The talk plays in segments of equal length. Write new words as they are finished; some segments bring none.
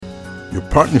Your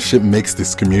partnership makes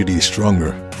this community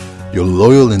stronger. Your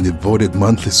loyal and devoted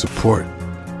monthly support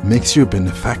makes you a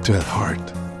benefactor at heart.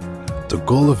 The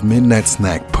goal of Midnight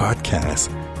Snack Podcast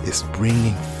is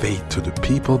bringing faith to the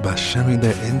people by sharing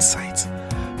their insights,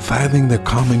 finding their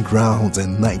common grounds,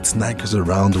 and night snackers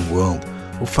around the world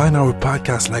will find our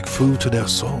podcast like food to their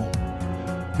soul.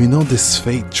 We know this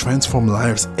faith transforms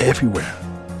lives everywhere.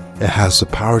 It has the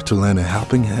power to lend a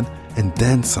helping hand and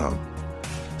then some.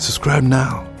 Subscribe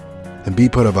now and be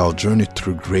part of our journey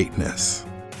through greatness.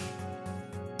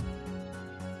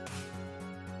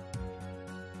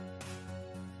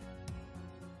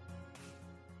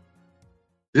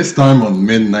 This time on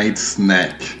Midnight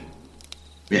Snack,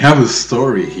 we have a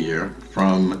story here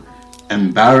from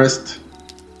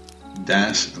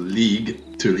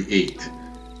Embarrassed-League 38.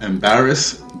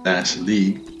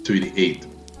 Embarrassed-League 38.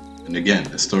 And again,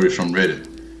 a story from Reddit.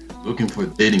 Looking for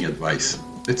dating advice.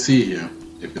 Let's see here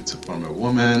if it's from a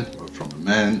woman or from a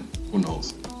man. Who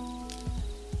knows?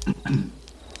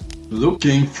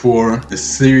 Looking for a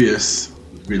serious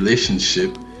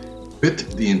relationship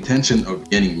with the intention of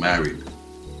getting married.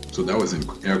 So that was in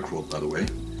air quote, by the way.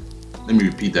 Let me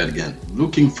repeat that again.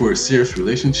 Looking for a serious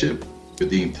relationship with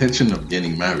the intention of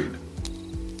getting married.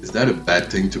 Is that a bad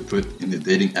thing to put in the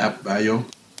dating app bio?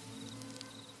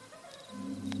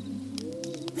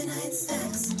 Midnight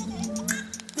sex.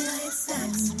 Midnight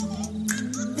sex.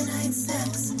 Midnight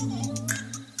sex.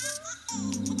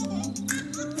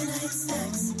 Midnight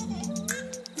sex.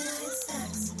 Midnight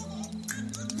sex.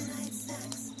 Midnight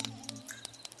sex.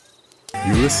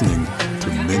 You're listening to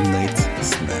Midnight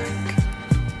Snack.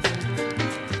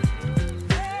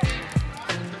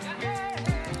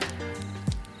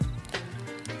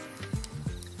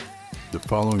 The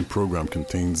following program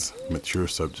contains mature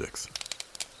subjects.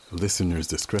 Listener's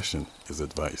discretion is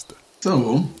advised.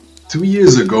 So, 2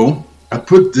 years ago, I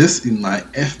put this in my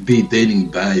FB dating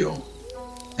bio.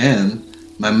 And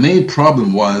my main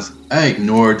problem was I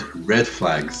ignored red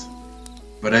flags.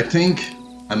 But I think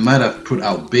I might have put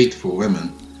out bait for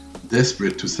women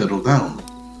desperate to settle down.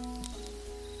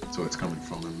 So it's coming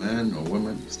from a man or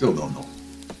woman, still don't know.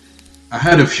 I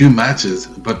had a few matches,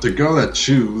 but the girl I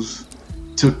chose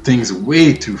took things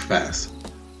way too fast.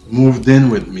 Moved in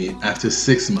with me after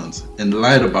 6 months and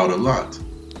lied about a lot.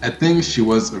 I think she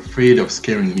was afraid of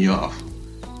scaring me off.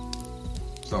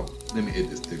 So let me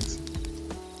edit this.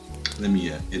 Let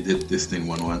me edit this thing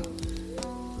one.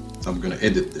 So I'm gonna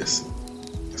edit this.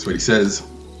 That's what he says.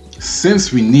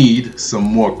 Since we need some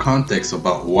more context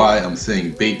about why I'm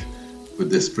saying bait for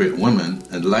desperate women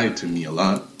and lied to me a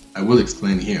lot, I will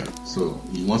explain here. So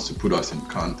he wants to put us in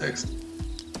context.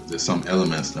 There's some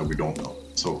elements that we don't know.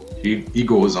 So he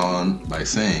goes on by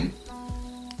saying,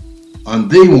 on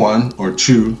day 1 or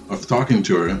 2 of talking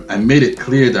to her, I made it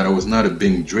clear that I was not a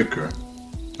big drinker.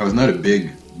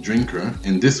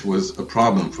 And this was a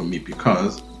problem for me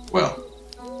because, well,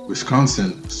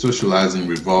 Wisconsin socializing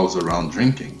revolves around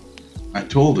drinking. I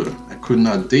told her I could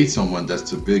not date someone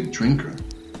that's a big drinker.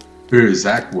 Her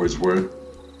exact words were,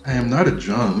 I am not a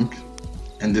drunk.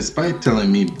 And despite telling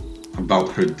me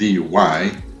about her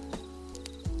DUI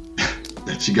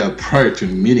that she got prior to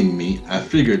meeting me, I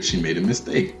figured she made a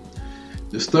mistake.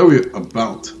 The story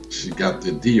about she got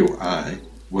the DUI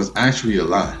was actually a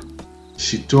lie.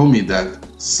 She told me that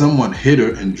someone hit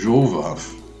her and drove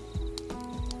off.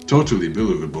 Totally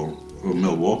believable for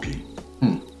Milwaukee.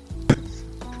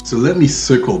 So let me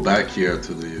circle back here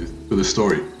to the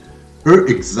story. Her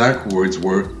exact words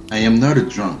were, I am not a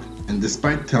drunk, and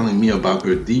despite telling me about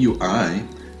her DUI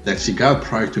that she got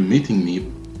prior to meeting me,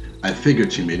 I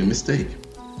figured she made a mistake.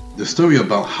 The story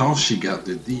about how she got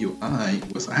the DUI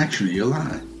was actually a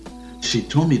lie. She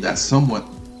told me that someone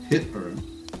hit her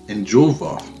and drove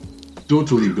off.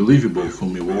 Totally believable for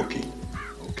Milwaukee.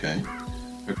 Okay.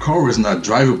 Her car was not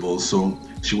drivable, so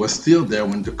she was still there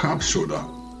when the cops showed up.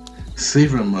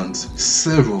 Several months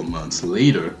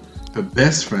later, her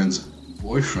best friend's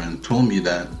boyfriend told me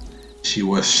that she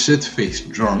was shit-faced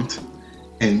drunk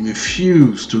and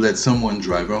refused to let someone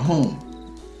drive her home.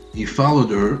 He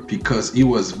followed her because he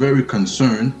was very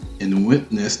concerned and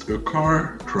witnessed her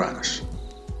car crash.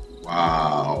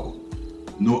 Wow.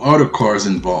 No other cars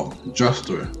involved, just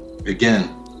her. Again,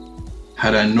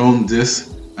 had I known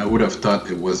this, I would have thought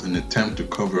it was an attempt to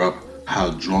cover up how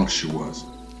drunk she was.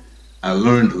 I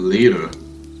learned later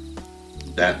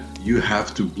that you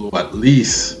have to blow at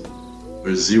least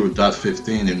a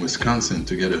 0.15 in Wisconsin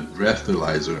to get a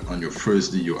breathalyzer on your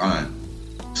first DUI.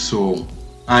 So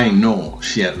I know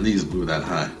she at least blew that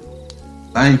high.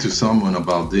 Lying to someone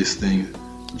about this thing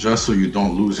just so you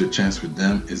don't lose your chance with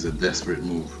them is a desperate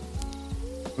move.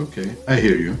 Okay, I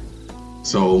hear you.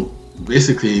 So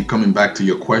Basically, coming back to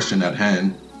your question at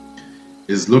hand,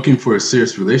 is looking for a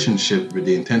serious relationship with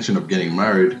the intention of getting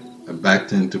married a bad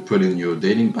thing to put in your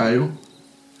dating bio?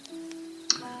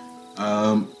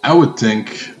 I would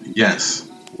think yes.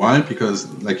 Why? Because,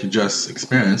 like you just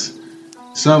experienced,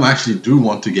 some actually do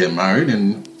want to get married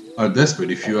and are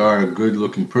desperate. If you are a good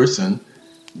looking person,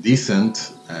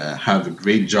 decent, have a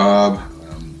great job,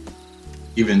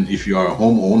 even if you are a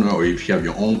homeowner or if you have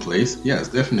your own place, yes,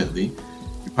 definitely,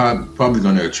 you're probably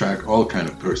going to attract all kind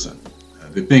of person.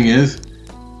 The thing is,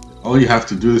 all you have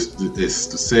to do is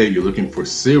to say you're looking for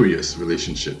serious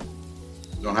relationship.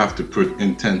 You don't have to put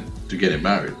intent to getting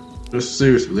married. Just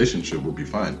serious relationship will be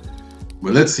fine.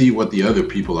 But let's see what the other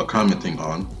people are commenting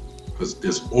on, because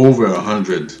there's over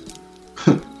 100,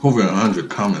 over 100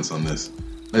 comments on this.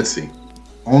 Let's see.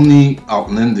 Only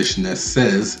Outlandishness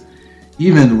says,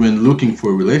 even when looking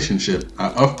for a relationship, I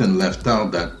often left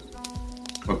out that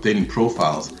updating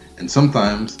profiles, and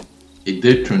sometimes it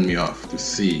did turn me off to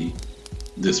see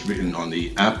this written on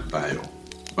the app bio.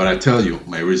 But I tell you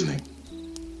my reasoning.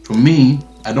 For me,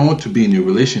 I don't want to be in a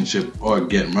relationship or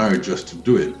get married just to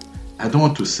do it. I don't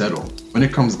want to settle. When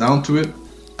it comes down to it,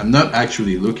 I'm not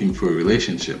actually looking for a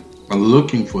relationship. I'm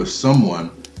looking for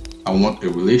someone I want a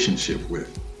relationship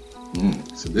with.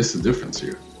 So there's a difference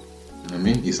here. You know what I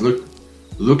mean? He's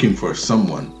looking for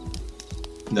someone.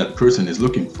 That person is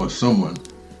looking for someone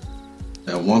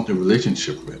that want a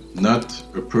relationship with, not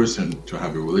a person to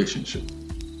have a relationship.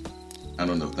 I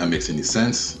don't know if that makes any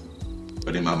sense,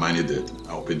 but in my mind it did.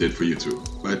 I hope it did for you too.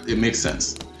 But it makes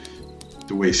sense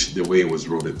the way it was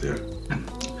wrote there.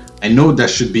 I know that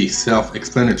should be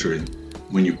self-explanatory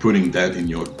when you're putting that in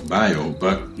your bio,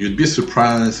 but you'd be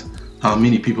surprised how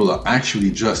many people are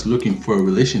actually just looking for a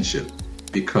relationship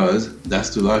because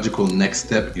that's the logical next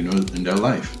step, in their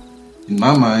life. In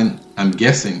my mind, I'm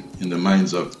guessing in the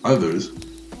minds of others,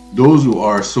 those who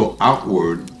are so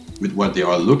outward with what they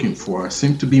are looking for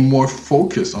seem to be more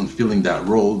focused on filling that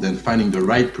role than finding the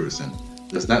right person.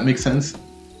 Does that make sense?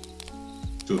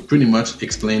 So pretty much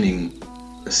explaining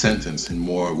a sentence in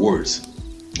more words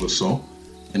or so.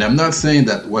 And I'm not saying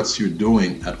that what you're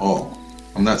doing at all.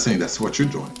 I'm not saying that's what you're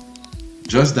doing.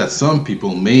 Just that some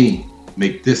people may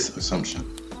make this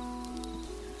assumption.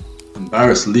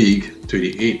 Embarrassed League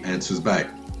 38 answers back.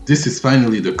 This is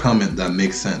finally the comment that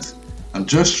makes sense. I'm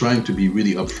just trying to be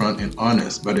really upfront and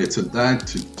honest, but it's a tad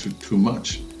too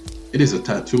much. It is a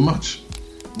tad too much.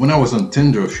 When I was on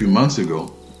Tinder a few months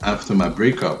ago, after my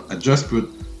breakup, I just put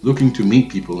looking to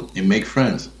meet people and make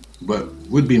friends, but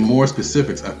would be more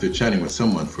specifics after chatting with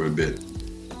someone for a bit.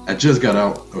 I just got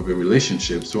out of a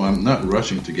relationship, so I'm not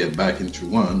rushing to get back into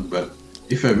one, but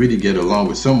if I really get along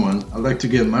with someone, I'd like to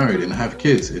get married and have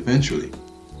kids eventually.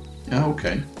 Yeah,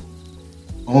 okay.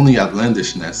 Only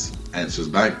Outlandishness answers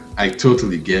back, I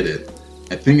totally get it.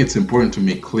 I think it's important to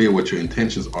make clear what your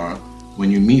intentions are when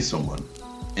you meet someone.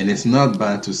 And it's not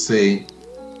bad to say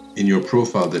in your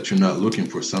profile that you're not looking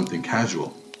for something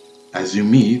casual. As you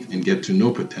meet and get to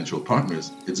know potential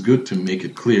partners, it's good to make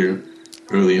it clear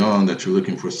early on that you're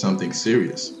looking for something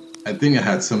serious. I think I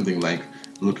had something like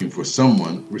looking for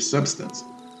someone with substance.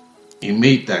 A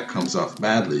mate that comes off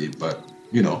badly, but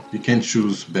you can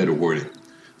choose better wording.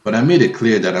 But I made it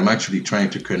clear that I'm actually trying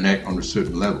to connect on a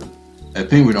certain level. I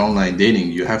think with online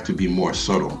dating, you have to be more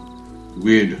subtle.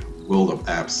 Weird world of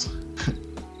apps.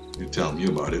 You tell me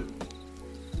about it.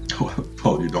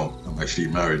 Well, you don't. I'm actually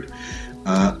married.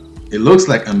 It looks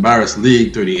like Embarrassed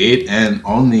League 38 and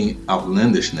Only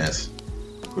Outlandishness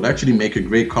could actually make a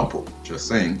great couple. Just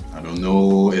saying. I don't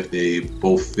know if they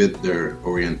both fit their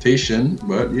orientation,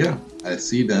 but yeah, I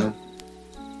see them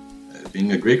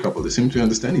being a great couple. They seem to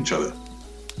understand each other.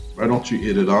 Why don't you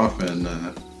hit it off and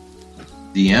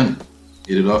DM?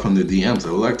 Hit it off on the DMs.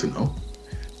 I would like to know.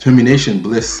 Termination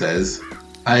Bliss says,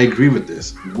 I agree with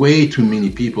this. Way too many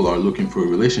people are looking for a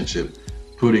relationship,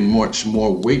 putting much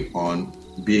more weight on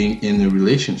being in a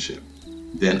relationship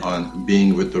than on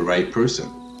being with the right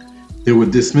person. They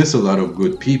would dismiss a lot of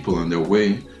good people on their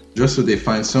way just so they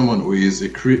find someone who is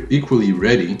equally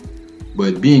ready,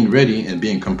 but being ready and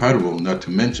being compatible, not to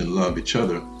mention love each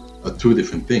other, are two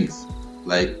different things.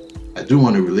 Like, I do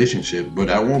want a relationship, but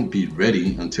I won't be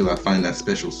ready until I find that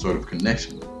special sort of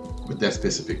connection with that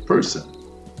specific person.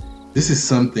 This is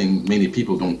something many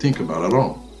people don't think about at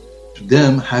all. To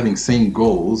them, having same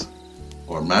goals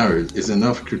or marriage is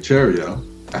enough criteria.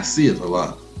 I see it a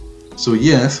lot. So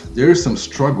yes, there is some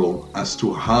struggle as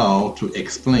to how to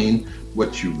explain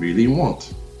what you really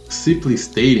want. Simply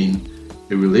stating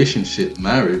a relationship,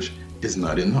 marriage is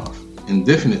not enough, and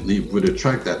definitely would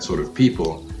attract that sort of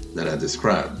people that I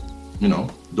described.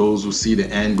 those who see the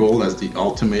end goal as the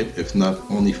ultimate, if not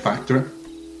only factor.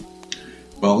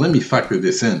 Well, let me factor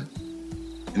this in.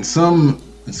 In some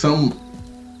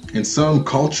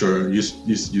culture, you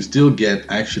still get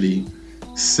actually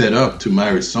set up to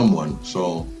marry someone.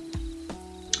 So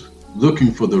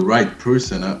looking for the right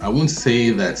person, I wouldn't say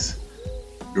that's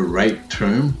the right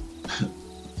term.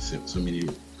 so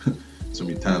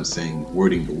many times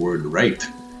wording the word right.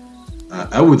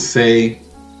 I would say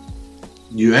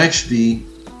you actually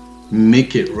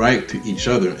make it right to each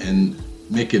other and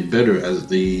make it better as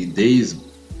the days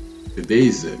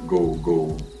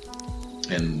go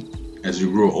and as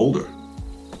you grow older,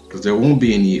 because there won't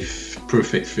be any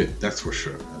perfect fit, that's for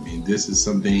sure. I mean, this is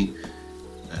something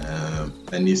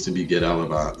that needs to be get out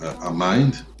of our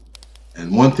mind.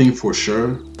 And one thing for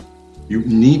sure, you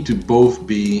need to both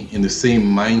be in the same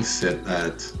mindset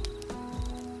that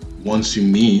once you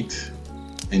meet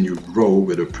and you grow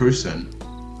with a person,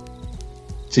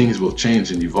 things will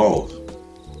change and evolve.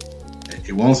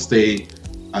 It won't stay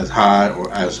as high or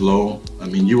as low. I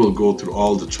mean, you will go through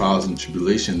all the trials and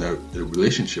tribulation that the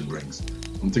relationship brings.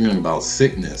 I'm thinking about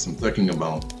sickness. I'm talking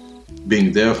about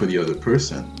being there for the other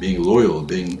person, being loyal,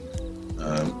 being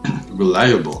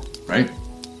reliable, right?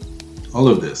 All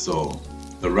of this. So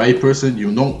the right person,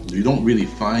 you don't really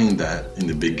find that in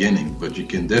the beginning, but you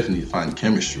can definitely find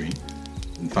chemistry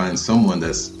and find someone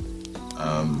that's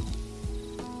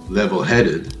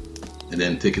level-headed, and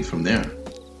then take it from there.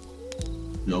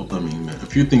 I mean, a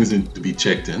few things need to be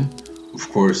checked in. Of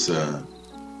course,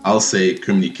 I'll say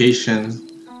communication,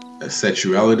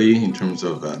 sexuality in terms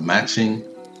of matching,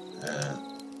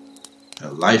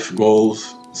 life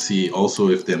goals. See also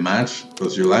if they match,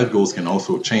 because your life goals can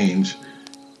also change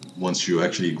once you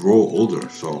actually grow older.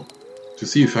 So to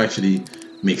see if it actually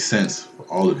makes sense for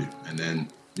all of you, and then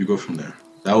you go from there.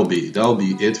 That'll be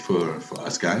it for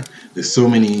us, guys. There's so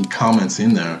many comments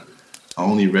in there. I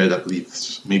only read at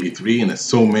least maybe 3, and there's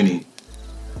so many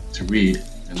to read.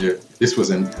 And this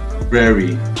was a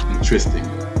very interesting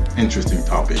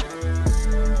topic.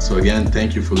 So again,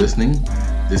 thank you for listening.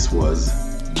 This was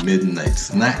Midnight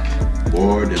Snack,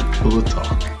 Board and Pillow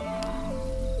Talk.